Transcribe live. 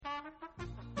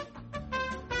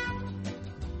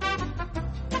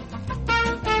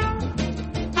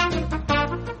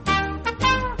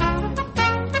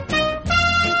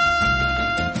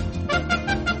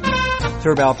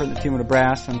Herb Alpert and the team with a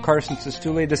brass. I'm Carson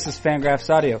Sestouli. This is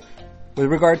Fangraphs Audio. With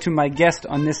regard to my guest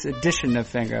on this edition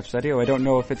of Fangraphs Audio, I don't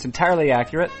know if it's entirely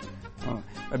accurate,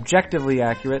 objectively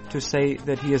accurate, to say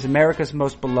that he is America's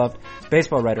most beloved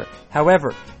baseball writer.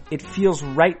 However, it feels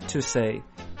right to say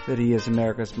that he is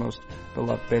America's most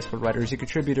beloved baseball writer. He's a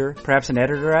contributor, perhaps an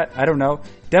editor at, I don't know,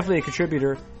 definitely a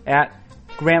contributor at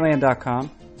Grantland.com.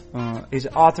 He's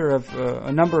author of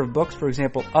a number of books, for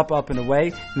example, Up and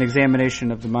Away, an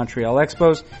examination of the Montreal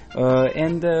Expos,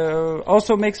 and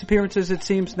also makes appearances, it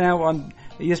seems now, on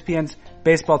ESPN's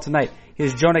Baseball Tonight.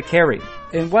 Here's Jonah Keri.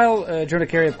 And while Jonah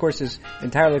Keri, of course, is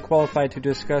entirely qualified to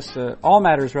discuss all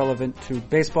matters relevant to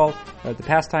baseball, the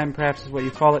pastime perhaps is what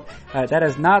you call it, that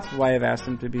is not why I've asked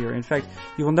him to be here. In fact,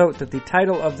 you will note that the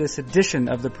title of this edition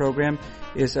of the program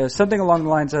is something along the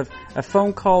lines of A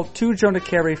Phone Call to Jonah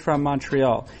Keri from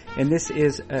Montreal. And this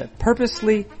is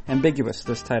purposely ambiguous,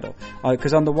 this title.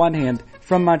 Because on the one hand,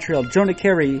 from Montreal, Jonah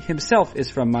Keri himself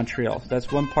is from Montreal. So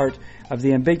that's one part of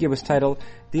the ambiguous title.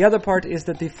 The other part is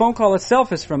that the phone call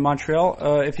itself is from Montreal.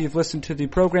 If you've listened to the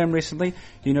program recently,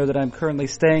 you know that I'm currently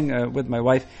staying with my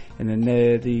wife in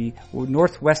the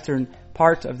northwestern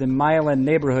part of the Mile-End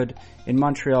neighborhood in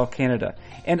Montreal, Canada.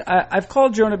 And I've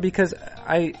called Jonah because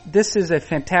this is a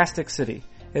fantastic city.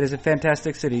 It is a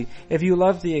fantastic city. If you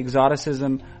love the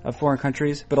exoticism of foreign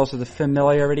countries, but also the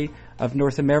familiarity of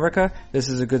North America, this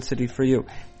is a good city for you.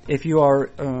 If you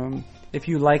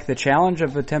like the challenge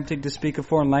of attempting to speak a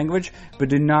foreign language,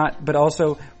 but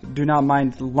also do not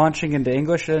mind launching into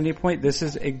English at any point, this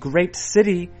is a great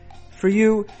city for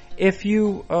you. If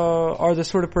you are the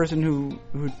sort of person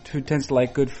who tends to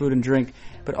like good food and drink,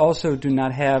 but also do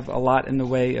not have a lot in the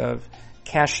way of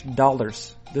cash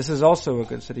dollars, this is also a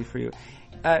good city for you.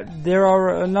 There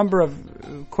are a number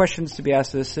of questions to be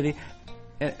asked of this city,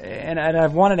 and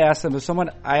I've wanted to ask them of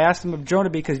someone. I asked them of Jonah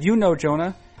because you know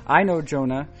Jonah, I know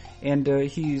Jonah, and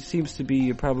he seems to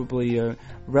be probably a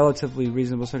relatively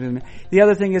reasonable sort of man. The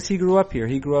other thing is he grew up here.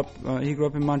 He grew up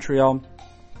in Montreal.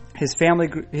 His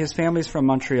family's from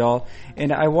Montreal,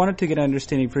 and I wanted to get an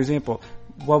understanding. For example,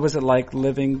 what was it like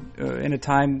living in a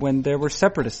time when there were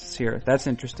separatists here? That's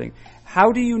interesting.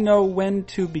 How do you know when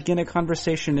to begin a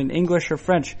conversation in English or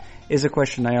French is a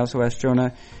question I also asked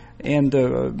Jonah. And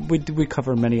we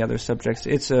cover many other subjects.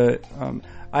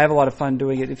 I have a lot of fun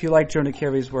doing it. If you like Jonah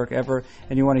Keri's work ever,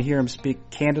 and you want to hear him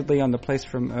speak candidly on the place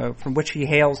from which he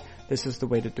hails, this is the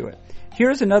way to do it.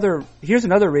 Here's another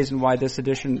reason why this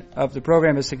edition of the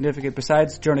program is significant.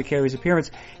 Besides Jonah Keri's appearance,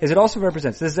 is it also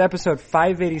represents. This is episode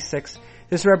 586.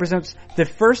 This represents the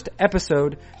first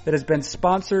episode that has been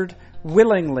sponsored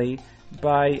willingly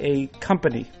by a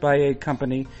company,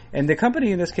 and the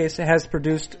company in this case has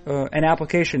produced an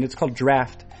application. It's called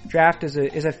Draft. Draft is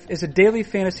a daily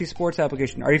fantasy sports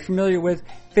application. Are you familiar with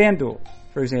FanDuel,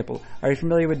 for example? Are you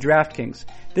familiar with DraftKings?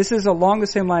 This is along the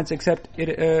same lines, except it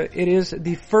is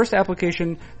the first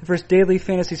application, the first daily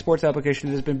fantasy sports application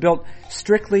that has been built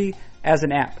strictly as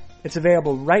an app. It's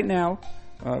available right now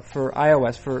for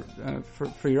iOS,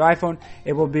 for your iPhone.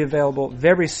 It will be available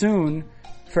very soon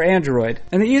for Android.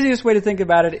 And the easiest way to think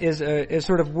about it is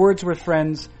sort of Words with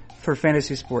Friends for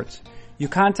fantasy sports. You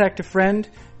contact a friend,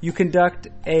 you conduct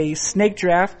a snake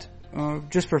draft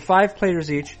just for 5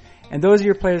 players each, and those are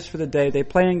your players for the day. They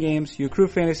play in games, you accrue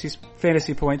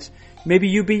fantasy points. Maybe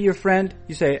you beat your friend,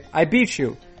 you say, I beat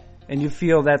you. And you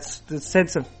feel that's the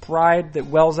sense of pride that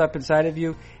wells up inside of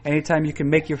you anytime you can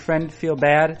make your friend feel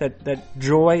bad, that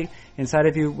joy inside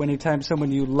of you anytime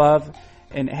someone you love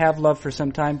and have loved for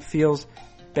some time feels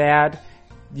bad,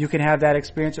 you can have that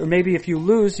experience. Or maybe if you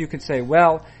lose, you can say,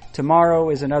 well, tomorrow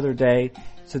is another day.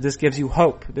 So this gives you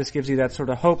hope. This gives you that sort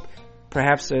of hope,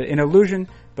 perhaps an illusion,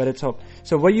 but it's hope.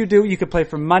 So what you do, you can play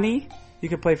for money. You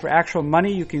can play for actual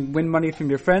money. You can win money from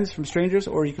your friends, from strangers,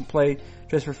 or you can play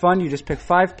just for fun. You just pick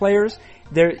 5 players.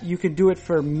 You can do it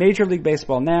for Major League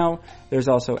Baseball now. There's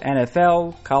also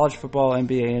NFL, college football,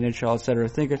 NBA, NHL, etc.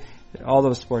 Think of all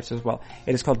those sports as well.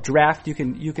 It is called Draft. You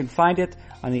can find it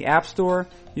on the App Store.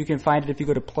 You can find it if you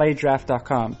go to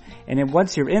playdraft.com. And then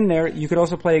once you're in there, you could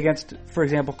also play against, for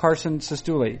example, Carson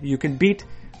Sestouli. You can beat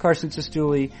Carson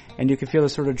Sestouli, and you can feel the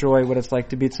sort of joy what it's like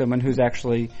to beat someone who's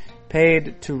actually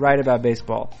paid to write about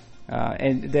baseball.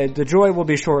 And the joy will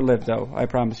be short-lived, though, I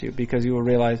promise you, because you will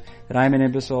realize that I am an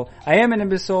imbecile,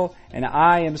 and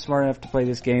I am smart enough to play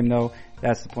this game, though.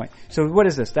 That's the point. So what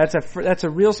is this? That's a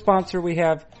real sponsor we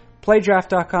have.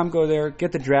 Playdraft.com, go there,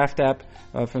 get the Draft app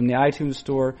from the iTunes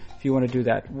store if you want to do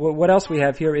that. What else we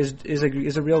have here is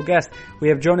a real guest. We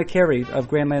have Jonah Keri of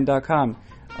Grantland.com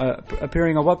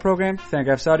appearing on what program?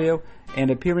 Fangraphs Audio,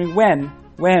 and appearing when?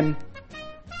 Right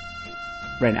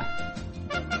now.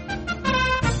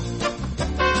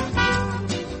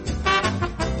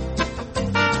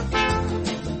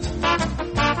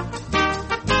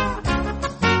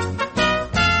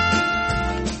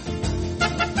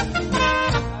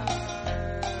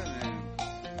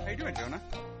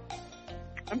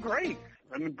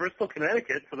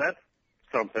 Connecticut, so that's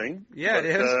something. Yeah, it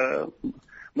is.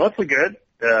 Mostly good.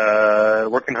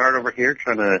 Working hard over here,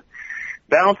 trying to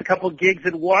balance a couple gigs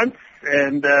at once,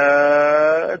 and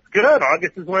it's good.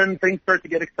 August is when things start to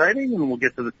get exciting, and we'll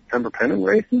get to the September pennant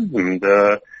races,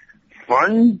 and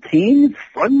fun teams,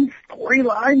 fun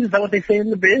storylines. Is that what they say in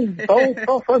the biz? It's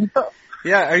all fun stuff.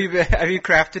 Yeah, have you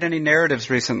crafted any narratives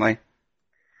recently?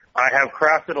 I have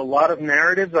crafted a lot of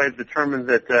narratives. I've determined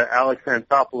that Alex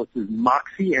Anthopoulos'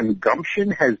 moxie and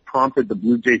gumption has prompted the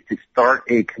Blue Jays to start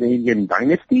a Canadian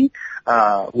dynasty,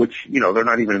 which, they're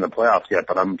not even in the playoffs yet,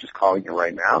 but I'm just calling it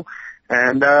right now.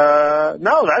 And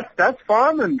no, that's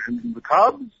fun, and the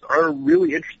Cubs are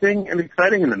really interesting and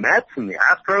exciting, and the Mets and the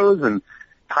Astros and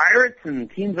Pirates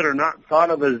and teams that are not thought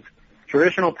of as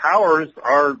traditional powers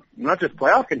are not just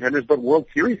playoff contenders, but World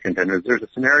Series contenders. There's a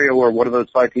scenario where one of those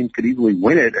five teams could easily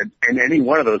win it, and any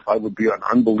one of those five would be an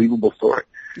unbelievable story.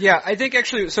 Yeah, I think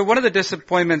actually, so one of the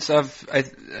disappointments of, I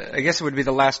guess it would be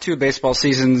the last two baseball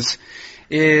seasons,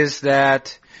 is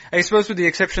that, I suppose with the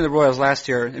exception of the Royals last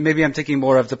year, and maybe I'm thinking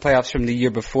more of the playoffs from the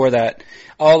year before that,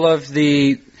 all of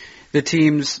the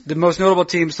teams, the most notable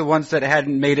teams, the ones that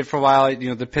hadn't made it for a while,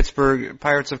 the Pittsburgh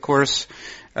Pirates, of course,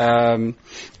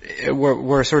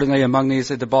 were certainly among these,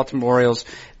 the Baltimore Orioles.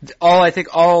 I think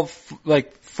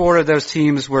four of those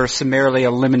teams were summarily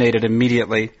eliminated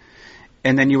immediately,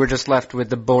 and then you were just left with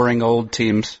the boring old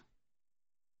teams.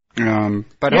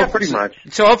 Pretty much.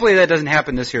 So hopefully that doesn't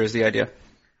happen this year is the idea.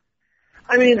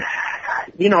 I mean,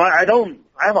 I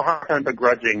have a hard time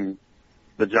begrudging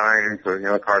the Giants or,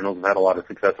 the Cardinals have had a lot of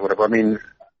success or whatever. I mean,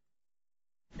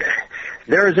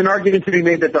 there is an argument to be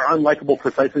made that they're unlikable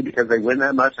precisely because they win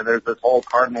that much, and there's this whole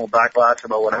Cardinal backlash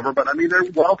about whatever. But I mean, they're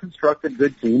well-constructed,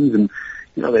 good teams, and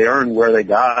they earned where they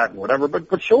got and whatever.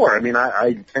 But sure, I mean,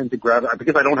 I tend to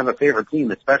because I don't have a favorite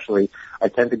team, especially. I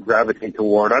tend to gravitate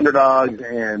toward underdogs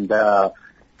and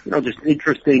just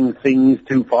interesting things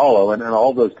to follow. And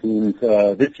all those teams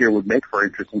this year would make for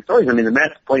interesting stories. I mean, the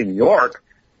Mets play New York.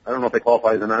 I don't know if they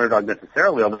qualify as an underdog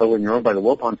necessarily, although when you're owned by the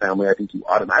Wilpon family, I think you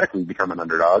automatically become an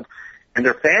underdog. And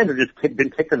their fans have just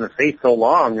been kicked in the face so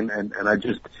long, and I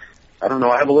don't know,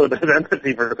 I have a little bit of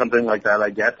empathy for something like that, I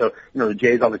guess. So, the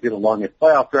Jays obviously the longest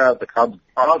playoff drought, the Cubs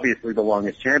obviously the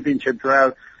longest championship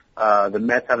drought, the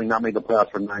Mets having not made the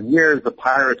playoffs for 9 years, the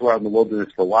Pirates were out in the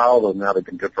wilderness for a while, though now they've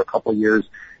been good for a couple of years.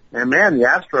 And man, the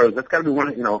Astros, that's got to be one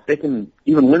of, if they can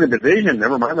even win a division,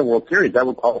 never mind the World Series, that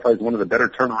would qualify as one of the better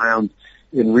turnarounds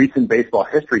in recent baseball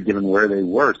history, given where they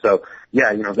were. So,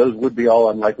 yeah, those would be all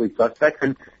unlikely suspects.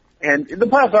 And the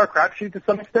playoffs are a crapshoot to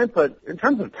some extent, but in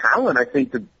terms of talent, I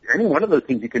think that any one of those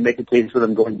teams, you can make a case for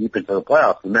them going deep into the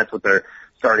playoffs, and that's what they're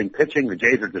starting pitching. The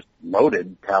Jays are just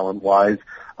loaded talent-wise.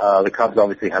 The Cubs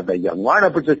obviously have that young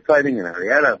lineup, which is exciting, and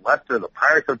Arrieta and Lester. The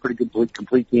Pirates are a pretty good,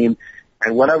 complete team.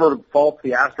 And whatever faults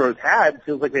the Astros had,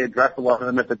 feels like they addressed a lot of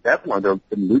them at the deadline. They've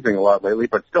been losing a lot lately,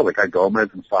 but still, they got Gomez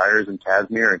and Fires and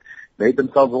Kazmir and made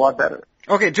themselves a lot better.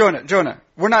 Okay, Jonah,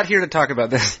 we're not here to talk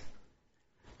about this.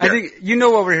 Yeah. I think you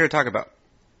know what we're here to talk about.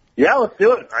 Yeah, let's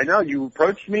do it. I know you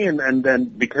approached me, and then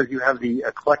because you have the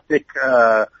eclectic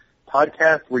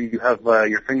podcast where you have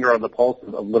your finger on the pulse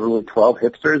of literally 12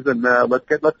 hipsters, and let's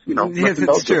yes,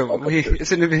 it's true.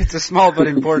 It's a small but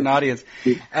important audience.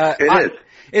 It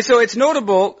is. So it's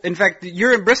notable, in fact,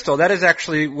 you're in Bristol. That is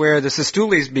actually where the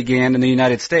Sestulis began in the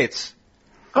United States.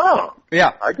 Oh.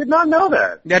 Yeah. I did not know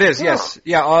that. That is, yes.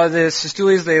 Yeah, the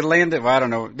Sestulis, they landed, well, I don't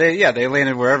know. They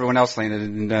landed where everyone else landed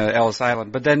in Ellis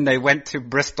Island. But then they went to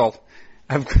Bristol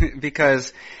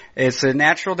because it's a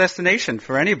natural destination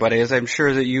for anybody, as I'm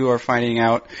sure that you are finding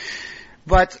out.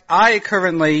 But I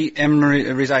currently am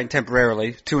residing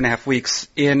temporarily, 2.5 weeks,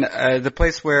 in the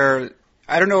place where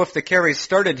I don't know if the Carries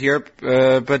started here,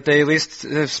 but they at least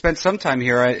have spent some time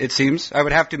here, it seems. I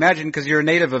would have to imagine, because you're a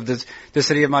native of the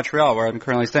city of Montreal, where I'm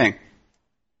currently staying.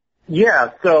 Yeah,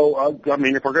 so, if we're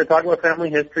going to talk about family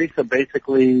history, so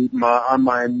basically, on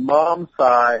my mom's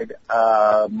side,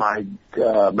 my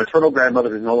maternal grandmother,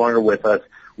 who's no longer with us,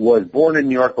 was born in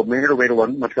New York, but made her way to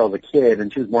Montreal as a kid,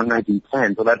 and she was born in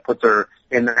 1910, so that puts her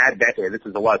in that decade. This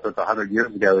is so it's 100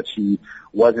 years ago that she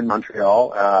was in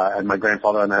Montreal, and my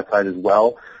grandfather on that side as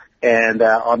well. And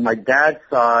on my dad's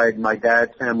side, my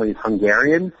dad's family is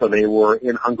Hungarian, so they were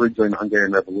in Hungary during the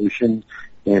Hungarian Revolution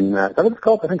in, is that what it's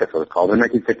called? I think that's what it's called. In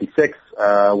 1956,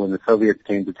 when the Soviets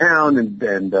came to town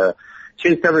and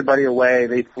chased everybody away,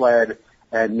 they fled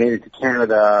and made it to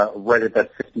Canada right at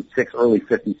that 56, early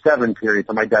 57 period.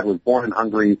 So my dad was born in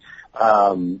Hungary,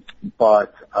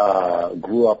 but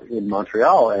grew up in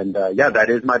Montreal. And, that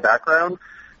is my background.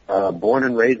 Born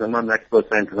and raised, I'm not an Expos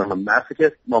fan because I'm a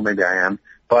masochist. Well, maybe I am.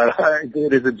 But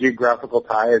it is a geographical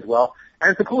tie as well.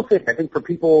 And it's a cool thing, I think, for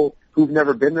people who've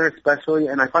never been there especially,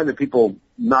 and I find that people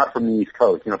not from the East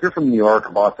Coast, if you're from New York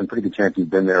or Boston, pretty good chance you've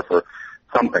been there for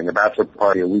something, a bachelor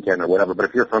party, a weekend or whatever, but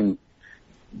if you're from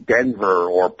Denver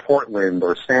or Portland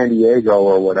or San Diego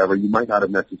or whatever, you might not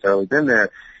have necessarily been there.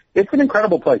 It's an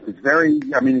incredible place. It's very,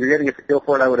 you're getting a feel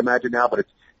for it, I would imagine now, but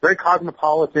it's very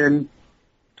cosmopolitan.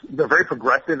 They're very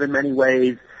progressive in many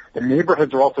ways. The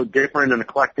neighborhoods are also different and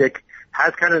eclectic.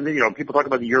 Has kind of, people talk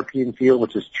about the European feel,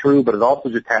 which is true, but it also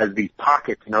just has these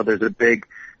pockets. There's a big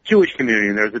Jewish community,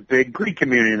 and there's a big Greek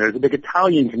community, and there's a big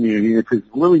Italian community. It's this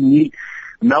really neat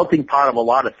melting pot of a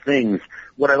lot of things.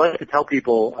 What I like to tell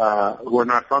people who are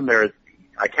not from there is,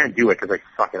 I can't do it because I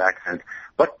suck at accents,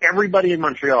 but everybody in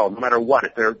Montreal, no matter what,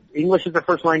 if their English is their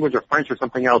first language or French or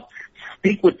something else,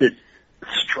 speak with this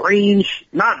strange,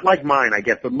 not like mine, I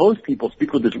guess, but most people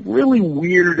speak with this really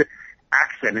weird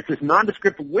accent. It's this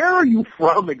nondescript, where are you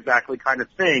from exactly kind of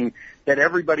thing that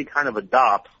everybody kind of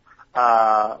adopts,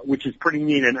 which is pretty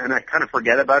neat, and I kind of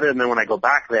forget about it, and then when I go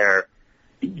back there,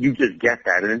 you just get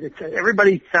that. And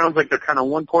everybody sounds like they're kind of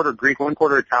one quarter Greek, one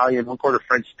quarter Italian, one quarter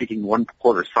French speaking, one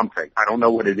quarter something. I don't know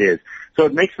what it is. So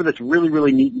it makes for this really,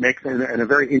 really neat mix and a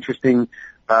very interesting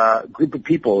group of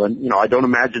people. And, I don't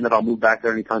imagine that I'll move back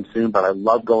there anytime soon, but I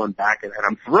love going back. And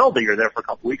I'm thrilled that you're there for a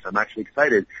couple of weeks. I'm actually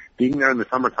excited. Being there in the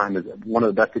summertime is one of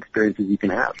the best experiences you can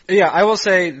have. Yeah, I will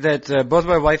say that both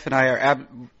my wife and I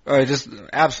are just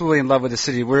absolutely in love with the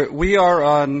city. We are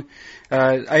on,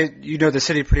 the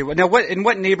city pretty well. Now, in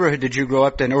what neighborhood did you grow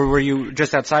up in, or were you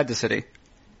just outside the city?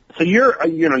 So you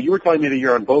were telling me that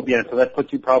you're on Beaubien, so that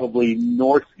puts you probably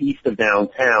northeast of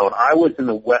downtown. I was in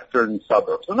the western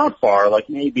suburbs, so not far, like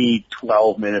maybe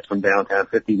 12 minutes from downtown,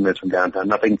 15 minutes from downtown,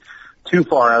 nothing too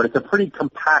far out. It's a pretty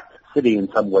compact city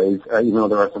in some ways, even though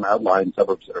there are some outlying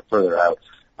suburbs that are further out.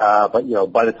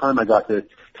 But by the time I got to,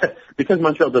 because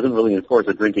Montreal doesn't really enforce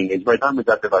a drinking age, by the time we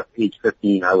got to about age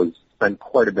 15, I spent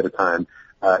quite a bit of time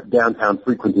downtown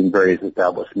frequenting various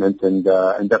establishments and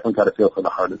definitely got a feel for the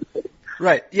heart of the city.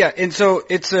 Right. Yeah. And so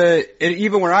it's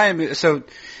even where I am. So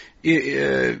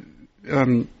it's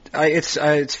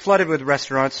flooded with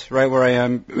restaurants right where I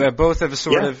am. Both of a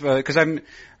sort of because I'm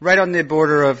right on the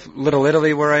border of Little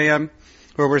Italy where I am,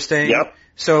 where we're staying. Yep.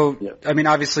 So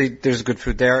obviously there's good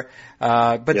food there,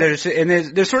 but there's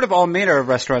sort of all manner of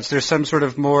restaurants. There's some sort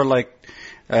of more like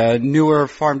newer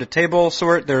farm to table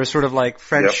sort. There's sort of like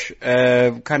French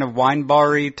kind of wine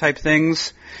bar-y type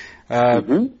things.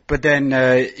 But then,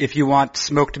 if you want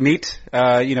smoked meat,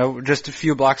 just a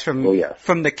few blocks from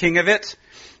the king of it,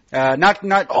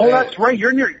 that's right.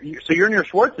 You're near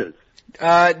Schwartz's.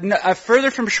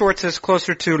 Further from Schwartz's,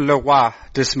 closer to Leroy,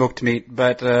 the smoked meat,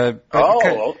 but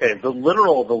okay. The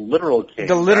literal king.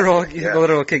 The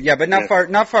literal king. Yeah, but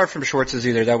not far from Schwartz's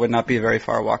either. That would not be a very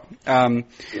far walk.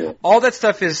 All that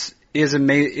stuff is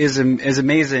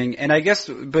amazing. And I guess,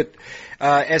 but,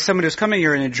 as someone who's coming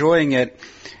here and enjoying it,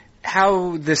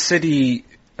 how the city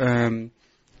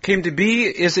came to be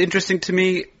is interesting to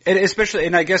me, and especially,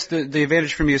 and I guess the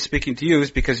advantage for me of speaking to you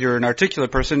is because you're an articulate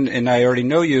person and I already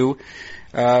know you.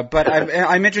 But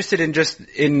I'm interested in just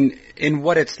in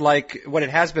what it's like, what it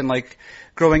has been like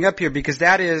growing up here, because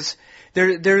that is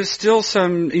there's still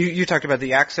some. You talked about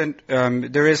the accent.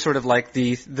 There is sort of like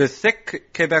the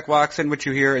thick Quebecois accent which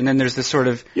you hear, and then there's this sort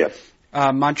of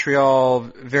Montreal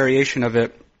variation of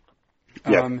it.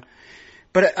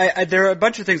 But there are a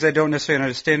bunch of things I don't necessarily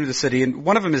understand in the city, and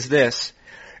one of them is this,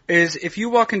 is if you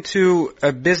walk into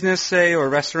a business, say, or a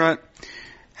restaurant,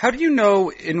 how do you know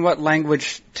in what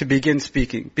language to begin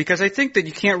speaking? Because I think that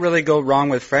you can't really go wrong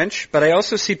with French, but I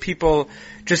also see people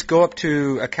just go up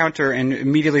to a counter and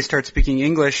immediately start speaking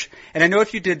English. And I know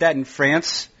if you did that in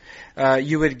France,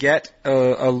 you would get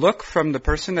a look from the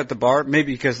person at the bar,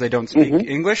 maybe because they don't speak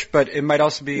English, but it might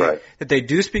also be that they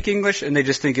do speak English and they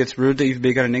just think it's rude that you've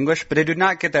begun in English, but I do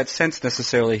not get that sense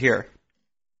necessarily here.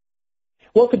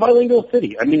 Well, it's a bilingual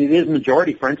city. I mean, it is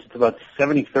majority French. It's about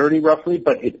 70-30 roughly,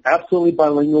 but it's absolutely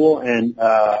bilingual, and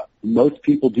most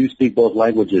people do speak both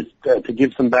languages. To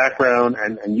give some background,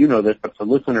 and you know this, but for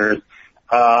listeners,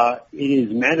 it is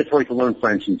mandatory to learn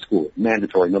French in school.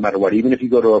 Mandatory, no matter what. Even if you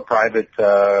go to a private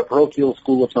parochial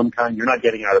school of some kind, you're not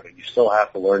getting out of it. You still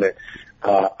have to learn it.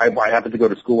 I happened to go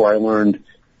to school where I learned,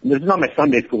 this is not my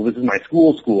Sunday school, this is my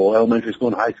school, elementary school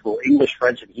and high school, English,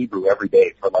 French, and Hebrew every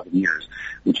day for 11 years,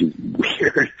 which is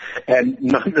weird and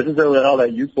not necessarily all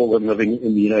that useful when living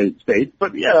in the United States,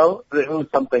 but, it was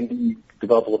something you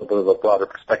develop a little bit of a broader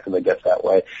perspective, I guess, that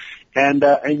way.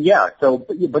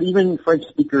 But even French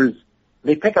speakers,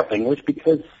 they pick up English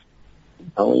because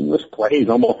English plays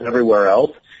almost everywhere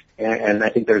else, and I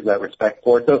think there's that respect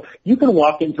for it. So you can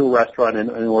walk into a restaurant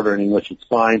and order in English, it's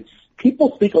fine.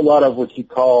 people speak a lot of what you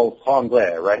call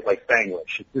Franglais, right? Like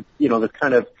Spanglish. It's, this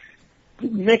kind of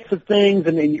mix of things,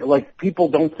 and like people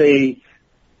don't say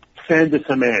fin de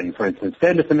semaine, for instance.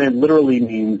 Fin de semaine literally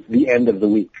means the end of the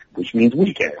week, which means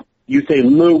weekend. You say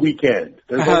le weekend.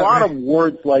 There's a lot of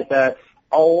words like that,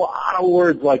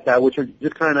 which are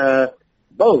just kind of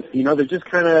both. They're just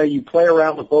kind of, you play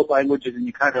around with both languages and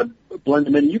you kind of blend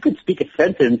them in. You can speak a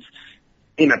sentence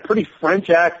in a pretty French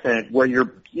accent where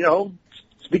you're,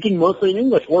 speaking mostly in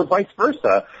English, or vice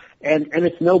versa, and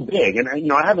it's no big. And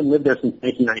I haven't lived there since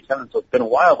 1997, so it's been a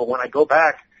while. But when I go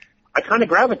back, I kind of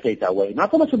gravitate that way.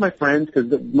 Not so much with my friends because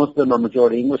most of them are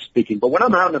majority English speaking. But when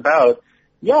I'm out and about,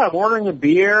 I'm ordering a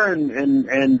beer,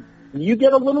 and you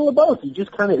get a little of both. You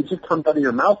just it just comes out of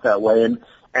your mouth that way.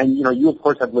 And you of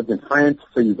course have lived in France,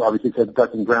 so you've obviously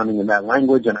got some grounding in that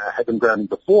language, and I had been grounding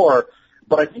before.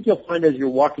 But I think you'll find as you're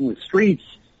walking the streets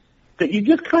that you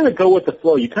just kind of go with the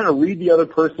flow. You kind of read the other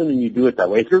person and you do it that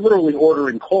way. If you're literally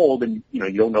ordering cold and,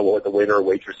 you don't know what the waiter or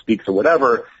waitress speaks or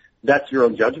whatever, that's your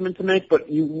own judgment to make, but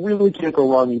you really can't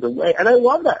go wrong either way. And I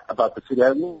love that about the city. I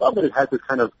love that it has this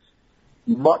kind of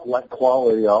mutt-like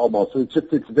quality almost. So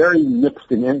it's very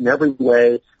mixed in every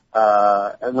way.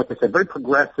 And like I said, very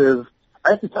progressive. I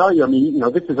have to tell you,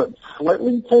 this is a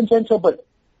slightly tangential, but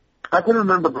I can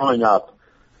remember growing up,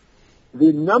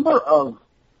 the number of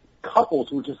couples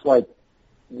who were just like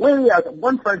way out,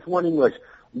 one French, one English,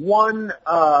 one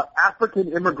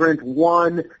African immigrant,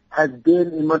 one has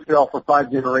been in Montreal for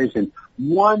 5 generations,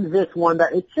 one this, one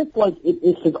that. It's just like,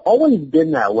 it has always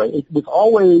been that way. It was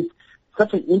always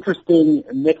such an interesting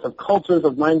mix of cultures,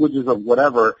 of languages, of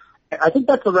whatever. I think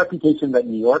that's a reputation that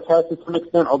New York has to some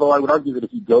extent, although I would argue that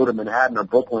if you go to Manhattan or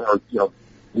Brooklyn or,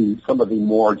 some of the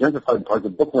more gentrified parts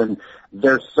of Brooklyn,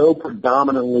 they're so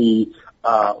predominantly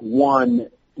one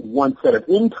set of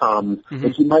incomes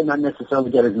that you might not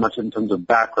necessarily get as much in terms of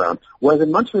background. Whereas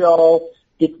in Montreal,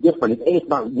 it's different. It's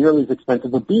not nearly as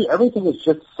expensive, but B, everything is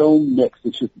just so mixed.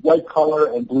 It's just white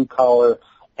collar and blue collar,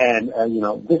 and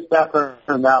this background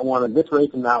and that one, and this race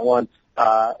and that one.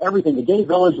 Everything. The gay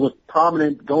village was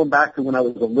prominent going back to when I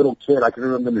was a little kid. I can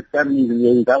remember in the 70s and the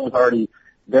 80s. That was already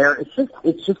there.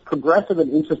 It's just progressive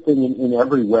and interesting in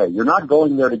every way. You're not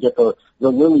going there to get the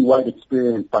lily white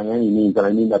experience by any means, and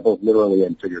I mean that both literally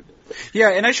and figuratively. Yeah,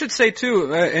 and I should say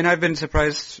too, and I've been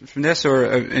surprised from this,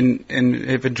 and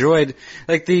have enjoyed,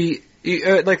 like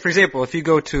for example, if you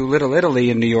go to Little Italy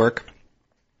in New York,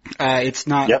 it's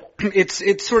not. Yep.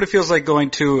 It sort of feels like going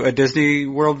to a Disney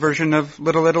World version of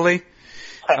Little Italy.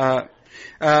 But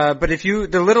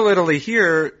the Little Italy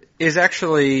here is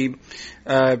actually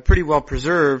pretty well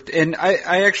preserved, and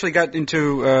I actually got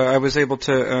into I was able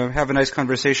to have a nice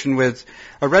conversation with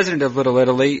a resident of Little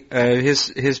Italy.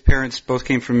 His parents both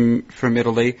came from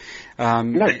Italy,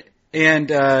 nice.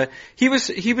 And he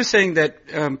was saying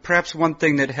that perhaps one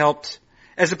thing that helped,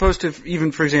 as opposed to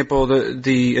even, for example,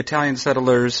 the Italian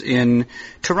settlers in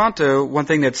Toronto, one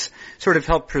thing that's sort of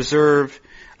helped preserve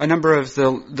a number of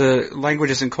the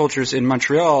languages and cultures in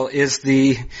Montreal is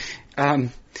the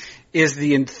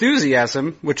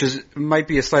enthusiasm, which might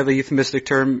be a slightly euphemistic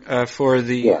term for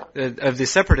the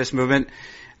separatist movement,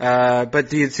 but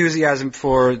the enthusiasm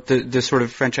for the sort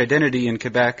of French identity in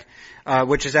Quebec,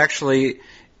 which is actually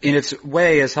in its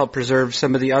way has helped preserve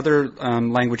some of the other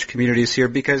language communities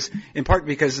here, in part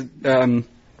because the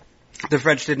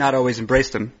French did not always embrace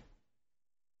them.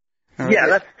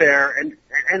 That's fair, and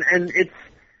it's.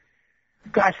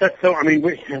 Gosh, that's so. I mean,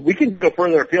 we can go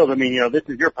further afield. I mean, this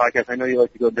is your podcast. I know you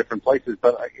like to go different places,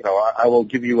 but I will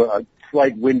give you a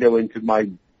slight window into my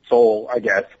soul, I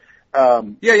guess.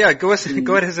 Go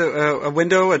ahead as a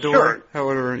window, a door, sure.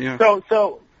 However. Yeah.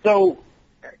 So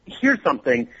here's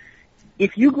something.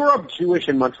 If you grew up Jewish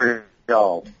in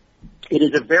Montreal, it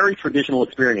is a very traditional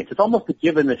experience. It's almost a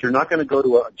given that you're not going to go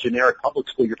to a generic public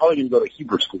school. You're probably going to go to a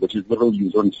Hebrew school, which is literally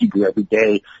you learn Hebrew every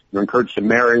day. You're encouraged to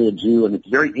marry a Jew, and it's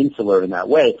very insular in that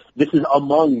way. This is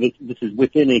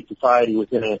within a society,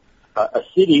 within a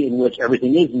city in which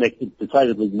everything is mixed. It's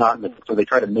decidedly not mixed, so they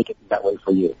try to make it that way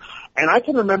for you. And I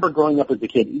can remember growing up as a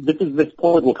kid. This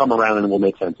point will come around and it will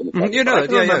make sense in a second.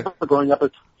 Remember growing up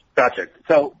as gotcha.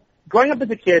 So growing up as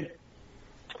a kid.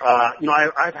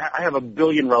 I have a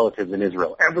billion relatives in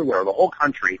Israel, everywhere, the whole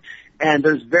country, and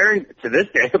there's to this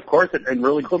day, of course, and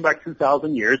really going back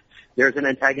 2,000 years, there's an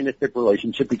antagonistic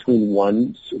relationship between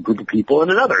one group of people and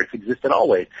another. It's existed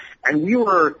always. And we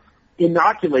were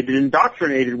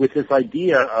indoctrinated with this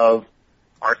idea of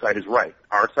our side is right.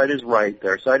 Our side is right.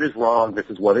 Their side is wrong. This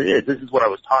is what it is. This is what I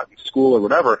was taught in school or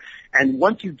whatever. And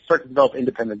once you start to develop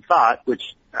independent thought,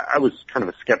 which I was kind of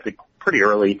a skeptic pretty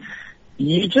early,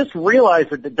 you just realize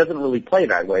that it doesn't really play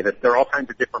that way, that there are all kinds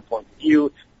of different points of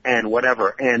view and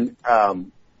whatever. And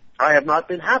I have not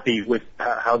been happy with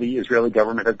how the Israeli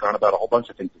government has gone about a whole bunch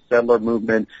of things, the settler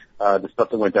movement, the stuff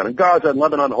that went down in Gaza and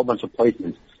Lebanon, a whole bunch of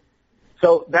places.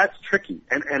 So that's tricky.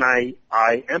 And I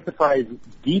empathize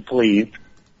deeply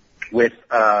with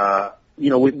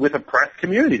with oppressed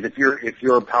communities. If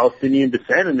you're of Palestinian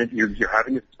descent and you're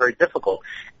having this, it's very difficult.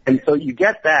 And so you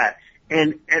get that.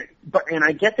 And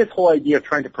I get this whole idea of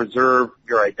trying to preserve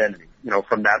your identity,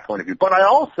 from that point of view. But I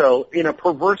also, in a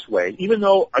perverse way, even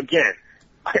though, again,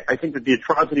 I think that the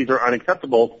atrocities are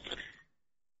unacceptable,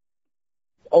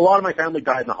 a lot of my family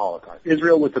died in the Holocaust.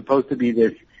 Israel was supposed to be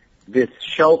this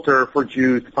shelter for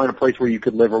Jews to find a place where you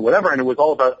could live or whatever, and it was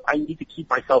all about, I need to keep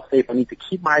myself safe, I need to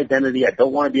keep my identity, I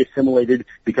don't want to be assimilated,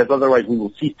 because otherwise we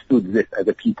will cease to exist as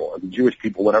a people, as a Jewish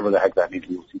people, whatever the heck that means,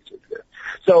 we will cease to exist.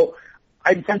 So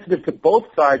I'm sensitive to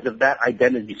both sides of that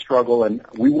identity struggle, and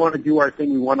we want to do our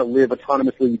thing, we want to live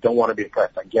autonomously, we don't want to be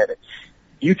oppressed, I get it.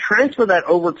 You transfer that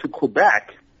over to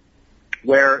Quebec,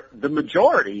 where the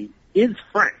majority is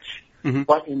French. Mm-hmm.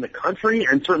 But in the country,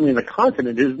 and certainly in the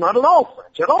continent, it is not at all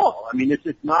French at all. I mean, it's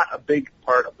not a big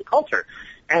part of the culture.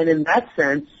 And in that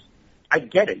sense, I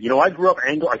get it. I grew up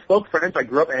Anglo. I spoke French. I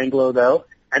grew up Anglo, though.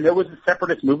 And there was a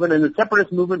separatist movement, and the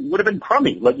separatist movement would have been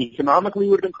crummy. Like, economically, it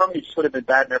would have been crummy. It just would have been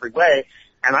bad in every way.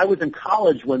 And I was in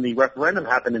college when the referendum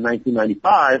happened in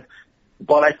 1995,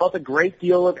 but I felt a great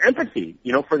deal of empathy,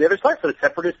 for the other side, for the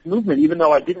separatist movement, even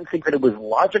though I didn't think that it was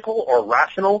logical or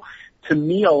rational. To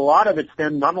me, a lot of it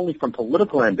stemmed not only from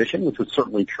political ambition, which was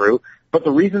certainly true, but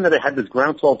the reason that it had this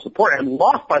groundswell of support and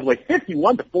lost, by the way,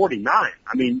 51-49. I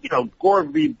mean, Gore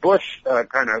v. Bush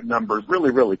kind of numbers, really,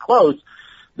 really close.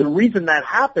 The reason that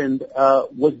happened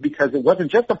was because it wasn't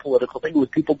just a political thing. It was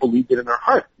people believed it in their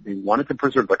hearts. They wanted to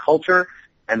preserve their culture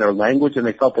and their language, and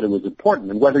they felt that it was important.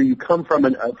 And whether you come from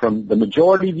the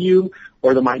majority view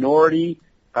or the minority,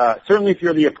 certainly if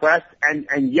you're the oppressed,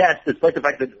 and yes, despite the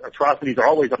fact that atrocities are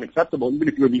always unacceptable, even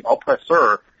if you're the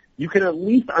oppressor, you can at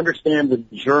least understand the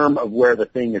germ of where the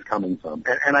thing is coming from.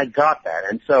 And I got that.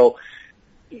 And so,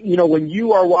 when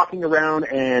you are walking around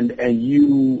and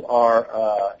you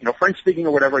are, French speaking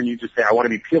or whatever, and you just say, I want to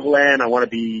be pure laine, I want to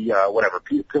be, whatever,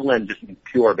 pure laine just means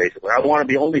pure, basically. I want to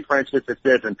be only French, this,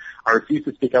 and I refuse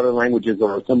to speak other languages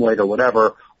or assimilate or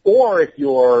whatever. Or if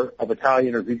you're of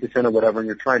Italian or Greek descent or whatever, and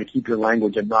you're trying to keep your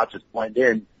language and not just blend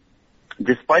in,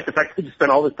 despite the fact that you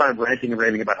spend all this time ranting and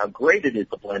raving about how great it is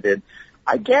to blend in,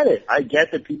 I get it. I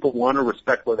get that people want to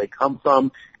respect where they come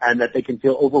from and that they can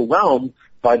feel overwhelmed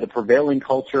by the prevailing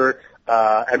culture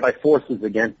and by forces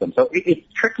against them. So it's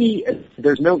tricky.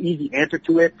 There's no easy answer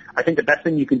to it. I think the best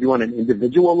thing you can do on an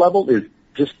individual level is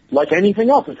just like anything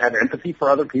else, is have empathy for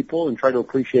other people and try to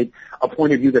appreciate a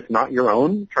point of view that's not your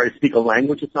own. Try to speak a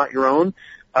language that's not your own,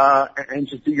 and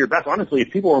just do your best. Honestly,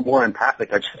 if people were more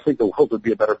empathic, I just think the world would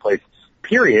be a better place,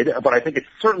 period. But I think it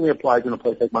certainly applies in a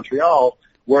place like Montreal,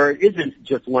 where it isn't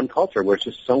just one culture, where it's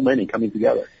just so many coming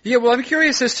together. Yeah, well, I'm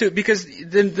curious as to, because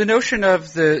the notion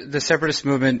of the separatist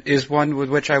movement is one with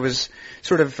which I was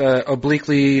sort of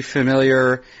obliquely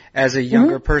familiar as a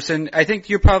younger person. I think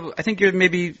you're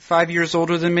maybe 5 years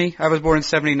older than me. I was born in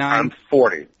 79. I'm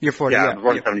 40. You're 40, yeah. I was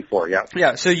born in 74, yeah.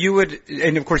 Yeah, so you would,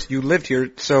 and of course you lived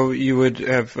here, so you would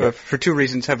have, for two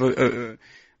reasons, have a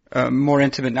more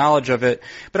intimate knowledge of it.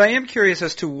 But I am curious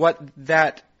as to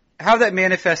how that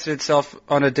manifested itself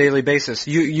on a daily basis.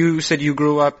 You said you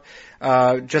grew up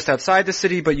just outside the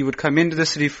city, but you would come into the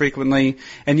city frequently,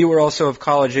 and you were also of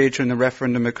college age when the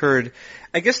referendum occurred.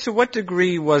 I guess to what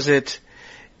degree was it,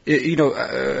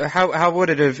 how would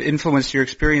it have influenced your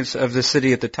experience of the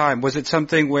city at the time? Was it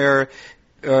something where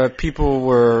people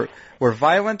were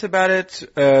violent about it?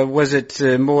 Was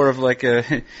it more of like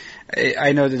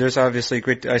I know that there's obviously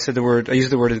I used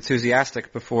the word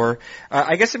enthusiastic before.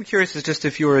 I guess I'm curious as just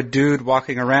if you were a dude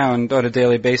walking around on a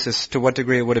daily basis, to what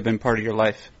degree it would have been part of your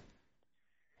life.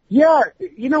 Yeah,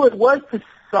 it was to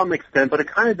some extent, but it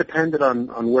kind of depended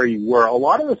on where you were. A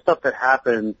lot of the stuff that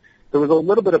happened, there was a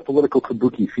little bit of political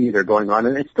kabuki theater going on,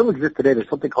 and it still exists today. There's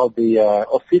something called the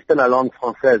Office de la langue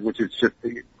française, which is just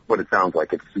what it sounds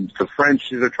like. It's the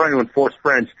French. They're trying to enforce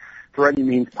French through any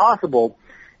means possible.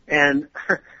 And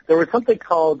there was something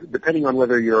called, depending on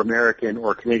whether you're American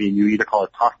or Canadian, you either call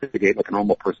it Pastagate, like a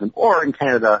normal person, or in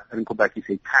Canada, and in Quebec you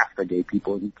say Pastagate.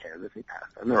 People in Canada say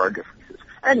pasta, and there are differences.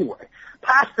 Anyway,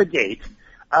 Pastagate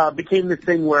became this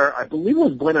thing where I believe it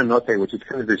was Buena Notte, which is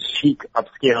kind of this chic,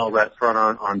 upscale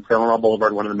restaurant on Saint Laurent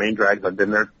Boulevard, one of the main drags. I've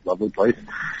been there, lovely place.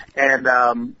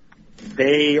 And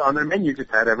they, on their menu,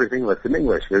 just had everything listed in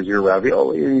English. There's your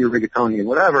ravioli and your rigatoni and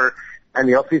whatever. And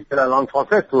the Office de la Langue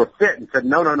Française threw a fit and said,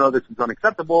 no, this is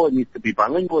unacceptable. It needs to be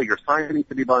bilingual. Your sign needs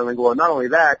to be bilingual. And not only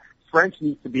that, French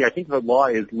needs to be, I think the law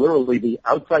is literally the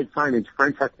outside signage,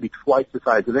 French has to be twice the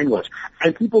size of English.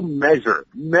 And people measure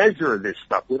this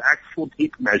stuff with actual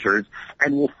tape measures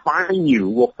and will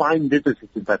find businesses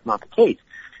if that's not the case.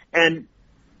 And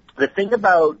the thing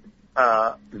about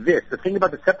the thing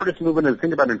about the separatist movement and the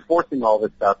thing about enforcing all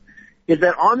this stuff is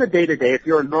that on the day-to-day, if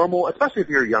you're a normal, especially if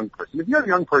you're a young person, if you're a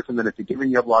young person, then it's a given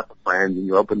you have lots of friends and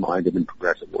you're open-minded and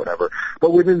progressive, whatever.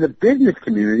 But within the business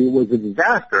community, it was a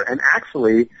disaster. And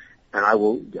actually, and I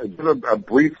will give a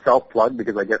brief self-plug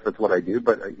because I guess that's what I do,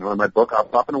 but in my book,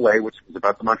 Up and Away, which is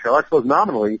about the Montreal Expos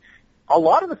nominally, a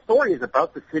lot of the story is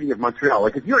about the city of Montreal.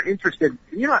 Like, if you're interested,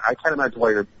 I can't imagine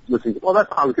why you're listening. Well,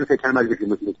 I was going to say, I can't imagine if you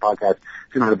listen to this podcast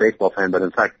if you're not a baseball fan, but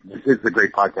in fact, this is a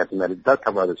great podcast in that it does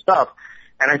cover other stuff.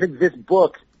 And I think this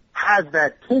book has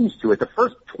that tinge to it. The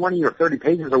first 20 or 30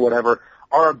 pages or whatever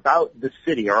are about the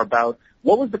city, are about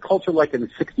what was the culture like in the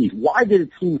 60s? Why did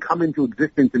a team come into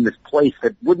existence in this place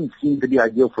that wouldn't seem to be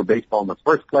ideal for baseball in the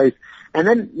first place? And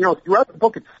then, throughout the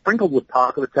book, it's sprinkled with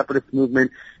talk of the separatist movement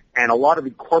and a lot of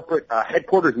the corporate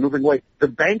headquarters moving away. The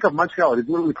Bank of Montreal, it is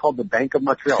literally called the Bank of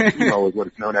Montreal, is what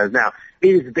it's known as now.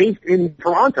 It is based in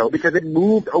Toronto because it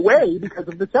moved away because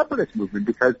of the separatist movement,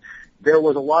 because there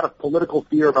was a lot of political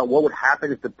fear about what would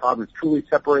happen if the province truly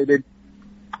separated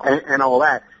and all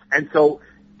that. And so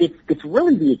it's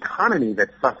really the economy that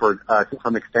suffered to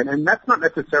some extent, and that's not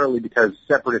necessarily because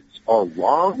separatists are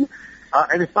wrong,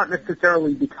 and it's not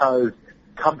necessarily because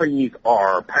companies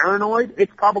are paranoid.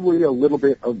 It's probably a little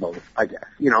bit of both, I guess.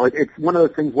 It's one of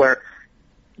those things where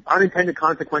unintended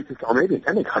consequences, or maybe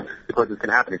intended consequences, can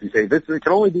happen. If you say this, it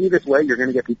can only be this way, you're going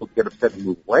to get people to get upset and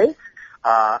move away.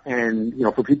 And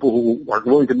for people who are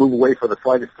willing to move away for the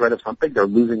slightest threat of something, they're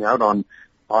losing out on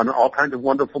all kinds of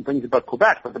wonderful things about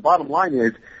Quebec. But the bottom line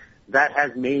is that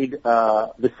has made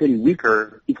the city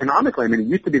weaker economically. I mean, it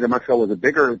used to be that Montreal was a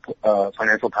bigger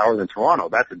financial power than Toronto.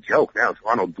 That's a joke now.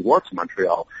 Toronto dwarfs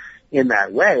Montreal in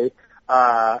that way.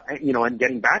 And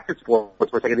getting back to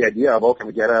sports, we're taking the idea of, can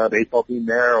we get a baseball team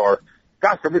there? Or,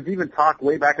 gosh, there was even talk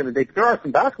way back in the day. There are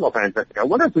some basketball fans that think, I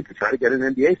wonder if we could try to get an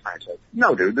NBA franchise.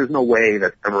 No, dude, there's no way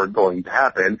that's ever going to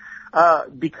happen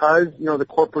because, the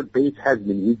corporate base has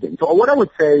been weakened. So what I would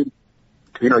say,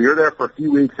 you're there for a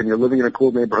few weeks and you're living in a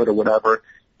cool neighborhood or whatever,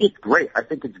 it's great. I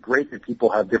think it's great that people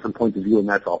have different points of view, and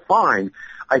that's all fine.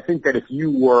 I think that if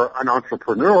you were an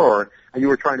entrepreneur and you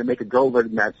were trying to make a go of it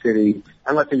in that city,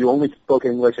 and let's say you only spoke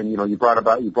English and, you brought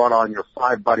on your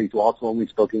 5 buddies who also only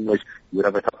spoke English, you would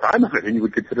have a tough time of it, and you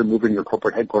would consider moving your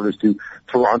corporate headquarters to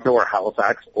Toronto or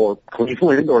Halifax or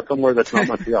Cleveland or somewhere that's not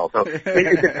Montreal. So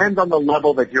it depends on the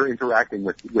level that you're interacting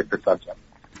with the subject.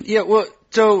 Yeah, well,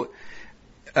 so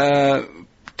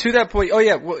to that point,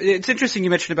 it's interesting you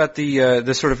mentioned about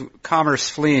the sort of commerce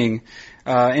fleeing,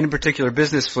 in particular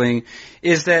business fleeing,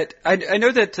 is that I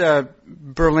know that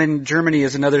Berlin, Germany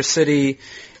is another city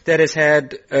that has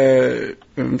had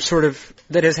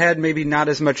maybe not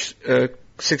as much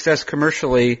success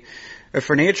commercially or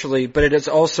financially, but it is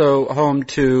also home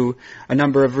to a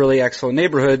number of really excellent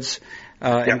neighborhoods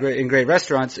and great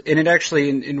restaurants. And it actually,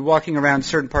 in walking around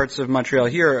certain parts of Montreal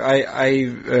here,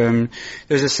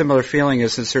 there's a similar feeling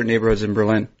as in certain neighborhoods in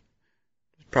Berlin.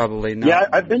 Probably not. Yeah,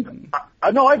 I've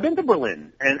been to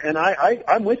Berlin, and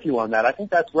I'm with you on that. I think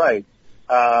that's right.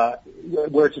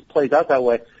 Where it just plays out that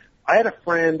way. I had a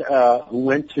friend who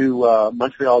went to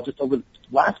Montreal just over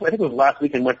I think it was last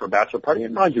weekend, went for a bachelor party.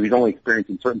 And mind you, he's only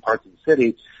experiencing certain parts of the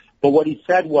city. But what he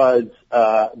said was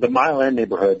the Mile End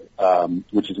neighborhood,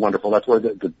 which is wonderful. That's where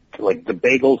the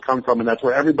bagels come from, and that's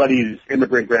where everybody's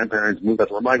immigrant grandparents moved. That's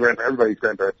where everybody's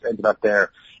grandparents ended up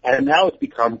there. And now it's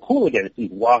become cool again. It's these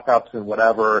walk-ups and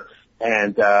whatever,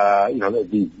 and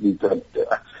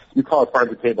you call it farm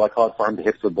to table, I call it farm to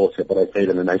hipster bullshit, but I say it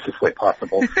in the nicest way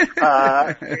possible.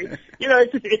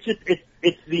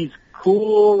 It's these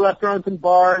cool restaurants and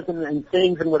bars and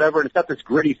things and whatever, and it's got this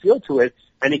gritty feel to it.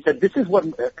 And he said, this is what,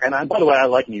 by the way, I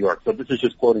like New York, so this is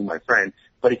just quoting my friend,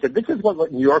 but he said, this is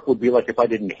what New York would be like if I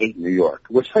didn't hate New York,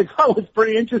 which I thought was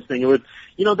pretty interesting. It was,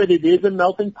 that it is a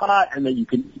melting pot and that you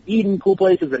can eat in cool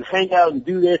places and hang out and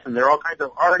do this, and there are all kinds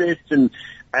of artists and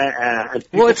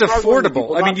well, it's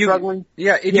affordable. I mean,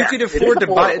 you could afford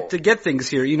to get things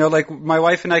here. Like my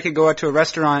wife and I can go out to a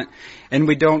restaurant and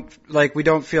we don't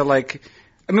feel like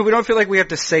we have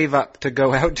to save up to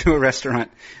go out to a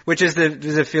restaurant, which is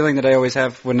the feeling that I always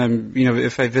have when I'm,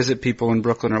 if I visit people in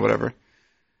Brooklyn or whatever.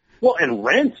 Well, and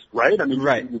rents, right? I mean,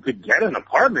 right. You could get an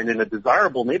apartment in a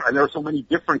desirable neighborhood, and there are so many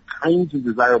different kinds of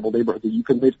desirable neighborhoods that you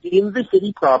can live in the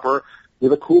city proper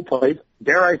with a cool place,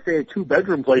 dare I say a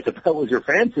 2-bedroom place if that was your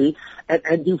fancy,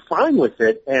 and do fine with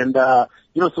it. And, so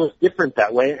it's different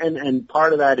that way. And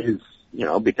part of that is,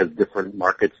 because different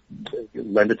markets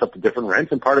lend itself to different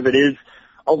rents, and part of it is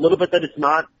a little bit that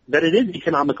it is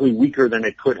economically weaker than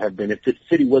it could have been. If the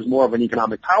city was more of an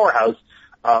economic powerhouse,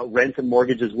 rents and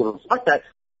mortgages would reflect that.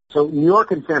 So New York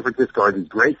and San Francisco are these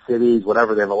great cities,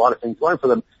 whatever, they have a lot of things going for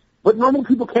them, but normal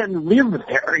people can't live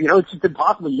there. It's just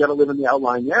impossible. You gotta live in the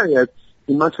outlying areas.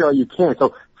 In Montreal, you can't.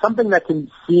 So something that can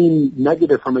seem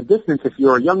negative from a distance, if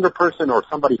you're a younger person or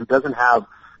somebody who doesn't have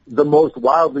the most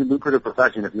wildly lucrative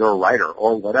profession, if you're a writer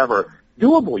or whatever,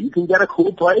 doable. You can get a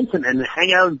cool place and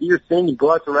hang out and do your thing and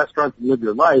go out to restaurants and live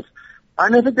your life.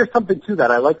 And I think there's something to that.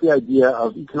 I like the idea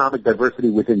of economic diversity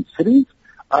within cities,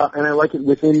 and I like it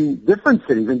within different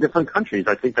cities in different countries.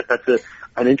 I think that that's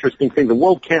an interesting thing. The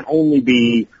world can't only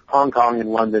be Hong Kong and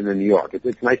London and New York.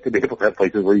 It's nice to be able to have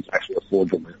places where you can actually afford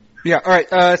to live. Yeah, all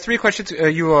right. 3 questions.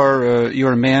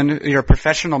 You're a man. You're a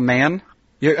professional man.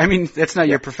 That's not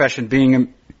your profession,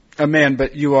 being a man,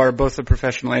 but you are both a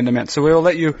professional and a man. So we'll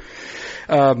let you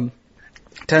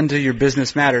tend to your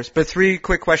business matters. But 3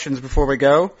 quick questions before we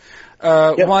go.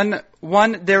 Yep.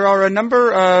 One, there are a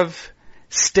number of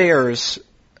stairs,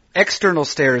 external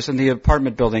stairs in the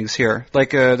apartment buildings here.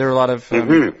 Like there are a lot of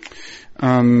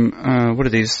what are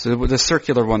these? The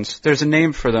circular ones. There's a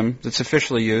name for them that's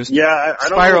officially used. Yeah, I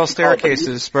don't spiral know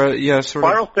staircases.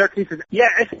 Spiral staircases. Yeah,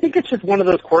 I think it's just one of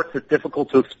those quirks that's difficult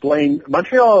to explain.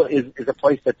 Montreal is a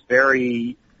place that's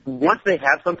very. Once they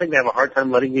have something, they have a hard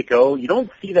time letting it go. You don't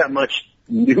see that much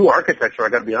new architecture. I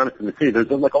got to be honest, in the city, there's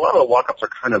like a lot of the walk-ups are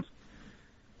kind of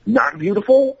not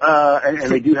beautiful, and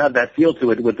they do have that feel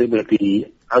to it with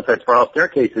the outside spiral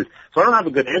staircases. So I don't have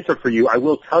a good answer for you. I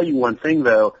will tell you one thing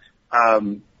though.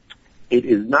 It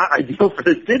is not ideal for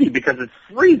the city because it's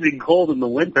freezing cold in the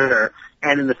winter,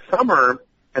 and in the summer,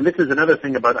 and this is another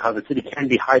thing about how the city can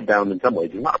be hidebound in some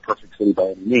ways. It's not a perfect city by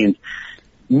any means.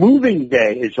 Moving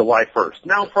day is July 1st.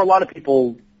 Now, for a lot of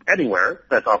people anywhere,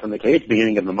 that's often the case.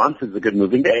 Beginning of the month is a good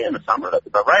moving day. In the summer, that's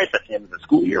about right. That's the end of the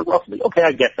school year, roughly. Okay,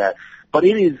 I get that. But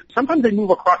it is, sometimes they move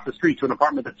across the street to an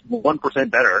apartment that's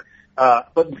 1% better,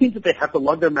 but it means that they have to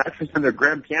lug their mattress and their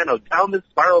grand piano down this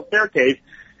spiral staircase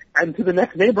and to the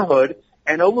next neighborhood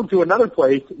and over to another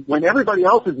place when everybody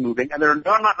else is moving, and there are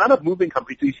not enough moving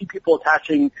companies. So you see people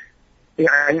attaching,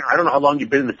 I don't know how long you've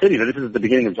been in the city, but this is at the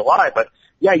beginning of July, but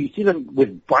yeah, you see them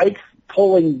with bikes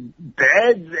pulling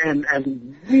beds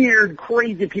and weird,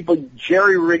 crazy people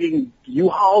jerry-rigging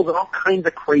U-Hauls and all kinds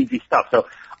of crazy stuff. So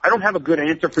I don't have a good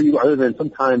answer for you other than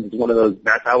sometimes it's one of those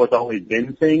that's how it's always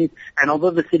been things. And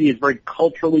although the city is very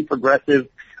culturally progressive,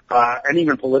 and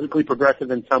even politically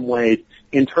progressive in some ways,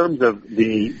 in terms of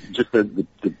the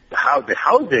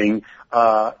housing,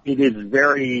 it is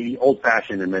very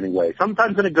old-fashioned in many ways.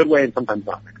 Sometimes in a good way and sometimes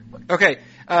not in a good way. Okay.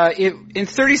 In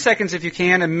 30 seconds, if you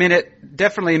can, a minute,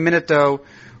 definitely a minute though,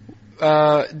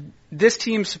 this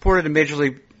team supported a major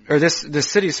league, or this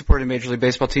city supported a major league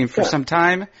baseball team for some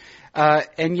time,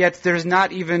 and yet there's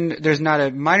not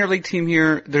a minor league team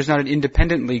here, there's not an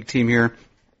independent league team here.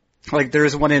 Like there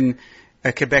is one in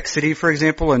Quebec City, for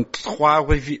example, and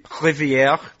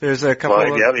Trois-Rivières. There's a couple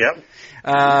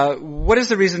of... What is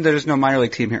the reason there's no minor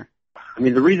league team here? I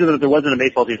mean, the reason that there wasn't a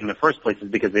baseball team in the first place is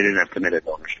because they didn't have committed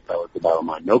ownership. That was the bottom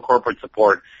line. No corporate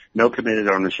support, no committed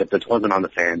ownership. This wasn't on the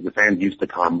fans. The fans used to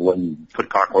come when you put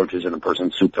cockroaches in a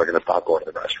person's soup, they're going to stop going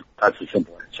to the restaurant. That's the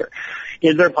simple answer.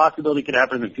 Is there a possibility it could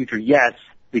happen in the future? Yes,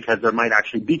 because there might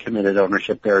actually be committed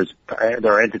ownership. There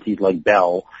are entities like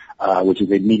Bell, which is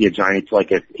a media giant,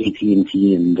 like if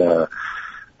AT&T and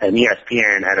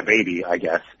ESPN had a baby, I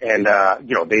guess. And,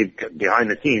 they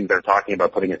behind the scenes, they're talking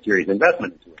about putting a serious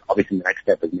investment into it. Obviously, the next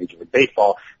step is Major League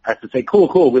Baseball has to say,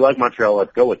 cool, we like Montreal,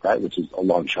 let's go with that, which is a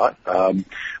long shot.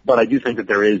 But I do think that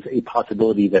there is a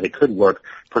possibility that it could work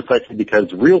precisely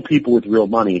because real people with real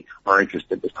money are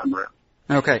interested this time around.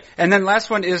 Okay. And then last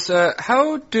one is,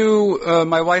 how do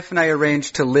my wife and I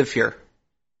arrange to live here?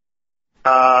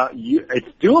 It's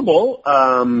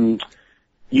doable.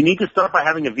 You need to start by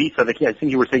having a visa. I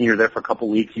think you were saying you're there for a couple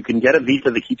of weeks. You can get a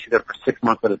visa that keeps you there for 6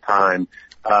 months at a time.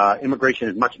 Immigration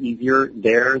is much easier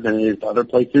there than it is to other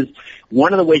places.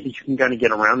 One of the ways that you can kind of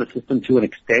get around the system to and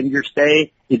extend your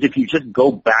stay is if you just go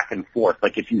back and forth.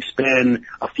 Like if you spend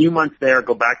a few months there,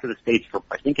 go back to the States for,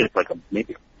 I think it's like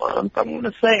maybe a month, I'm going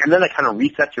to say, and then it kind of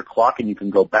resets your clock and you can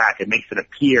go back. It makes it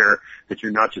appear that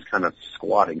you're not just kind of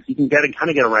squatting. So you can kind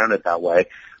of get around it that way.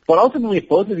 But ultimately, if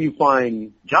both of you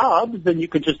find jobs, then you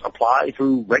could just apply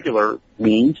through regular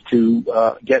means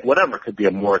to get whatever. It could be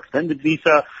a more extended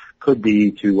visa, could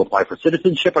be to apply for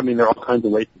citizenship. I mean, there are all kinds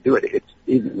of ways to do it.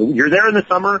 You're there in the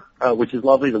summer, which is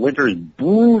lovely. The winter is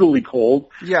brutally cold.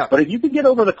 Yeah. But if you can get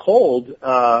over the cold,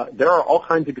 there are all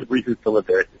kinds of good reasons to live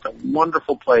there. It's a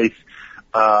wonderful place.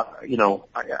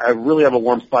 I really have a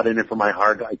warm spot in it for my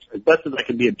heart. As best as I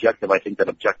can be objective, I think that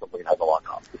objectively it has a lot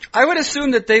to offer. I would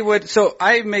assume that they would, so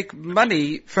I make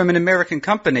money from an American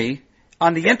company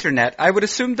on the internet. I would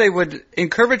assume they would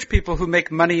encourage people who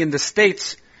make money in the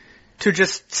States to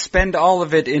just spend all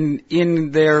of it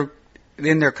in their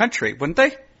country, wouldn't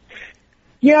they?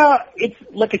 Yeah, it's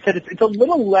like I said, it's a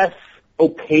little less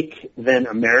opaque than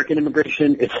American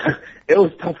immigration. It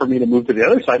was tough for me to move to the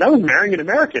other side. I was marrying an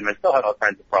American. I still had all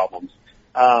kinds of problems.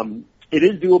 It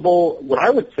is doable. What I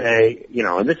would say,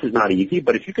 and this is not easy,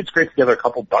 but if you could scrape together a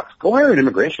couple bucks, go hire an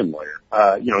immigration lawyer.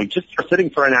 Just for sitting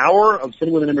for an hour of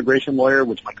sitting with an immigration lawyer,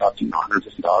 which might cost you hundreds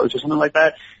of dollars or something like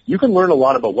that, you can learn a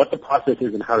lot about what the process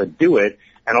is and how to do it.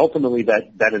 And ultimately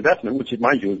that investment, which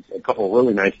mind you is a couple of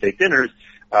really nice steak dinners,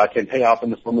 can pay off in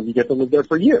the form of you get to live there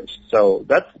for years. So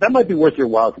that might be worth your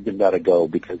while to give that a go,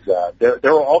 because there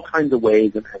are all kinds of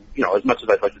ways, and as much as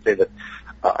I'd like to say that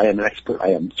I am an expert,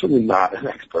 I am certainly not an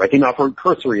expert. I can offer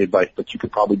cursory advice, but you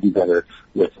could probably do better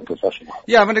with a professional.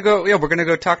 Yeah, we're gonna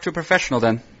go talk to a professional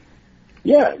then.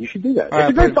 Yeah, you should do that. All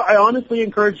it's right, a great, I honestly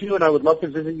encourage you, and I would love to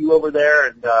visit you over there,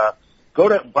 and go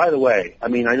to, by the way, I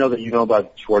mean, I know that you know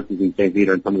about Schwartz's and St.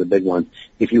 Peter and some of the big ones.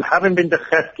 If you haven't been to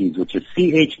Chesky's, which is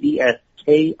CHESKIE',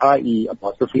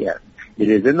 it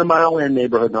is in the Mile End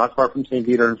neighborhood, not far from St.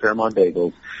 Peter and Fairmont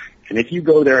Bagels. And if you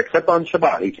go there, except on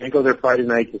Shabbat, you can't go there Friday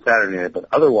night to Saturday night, but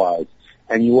otherwise,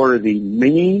 and you order the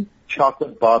mini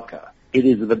chocolate babka, it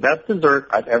is the best dessert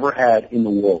I've ever had in the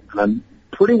world. And I'm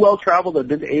pretty well traveled. I've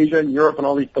been to Asia and Europe and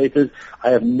all these places.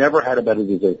 I have never had a better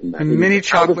dessert than that. Mini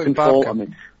chocolate babka. I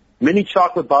mean, mini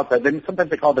chocolate babka. Then sometimes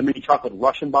they call it the mini chocolate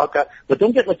Russian babka, but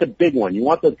don't get like the big one. You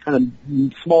want the kind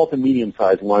of small to medium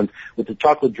sized ones with the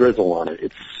chocolate drizzle on it.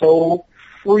 It's so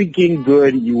freaking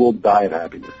good, you will die of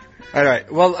happiness. All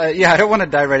right. Well, I don't want to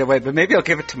die right away, but maybe I'll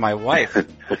give it to my wife.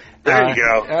 There you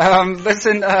go.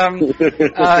 Listen,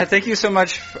 thank you so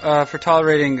much for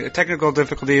tolerating technical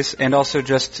difficulties and also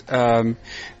just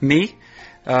me.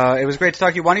 It was great to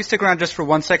talk to you. Why don't you stick around just for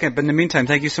 1 second? But in the meantime,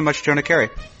 thank you so much, Jonah Carey.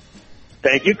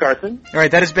 Thank you, Carson. All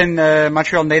right. That has been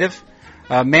Montreal native,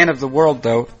 man of the world,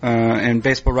 though, and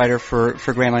baseball writer for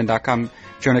Grandland.com,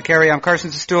 Jonah Carey. I'm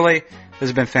Carson Sestouli. This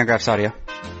has been Fangraphs Audio.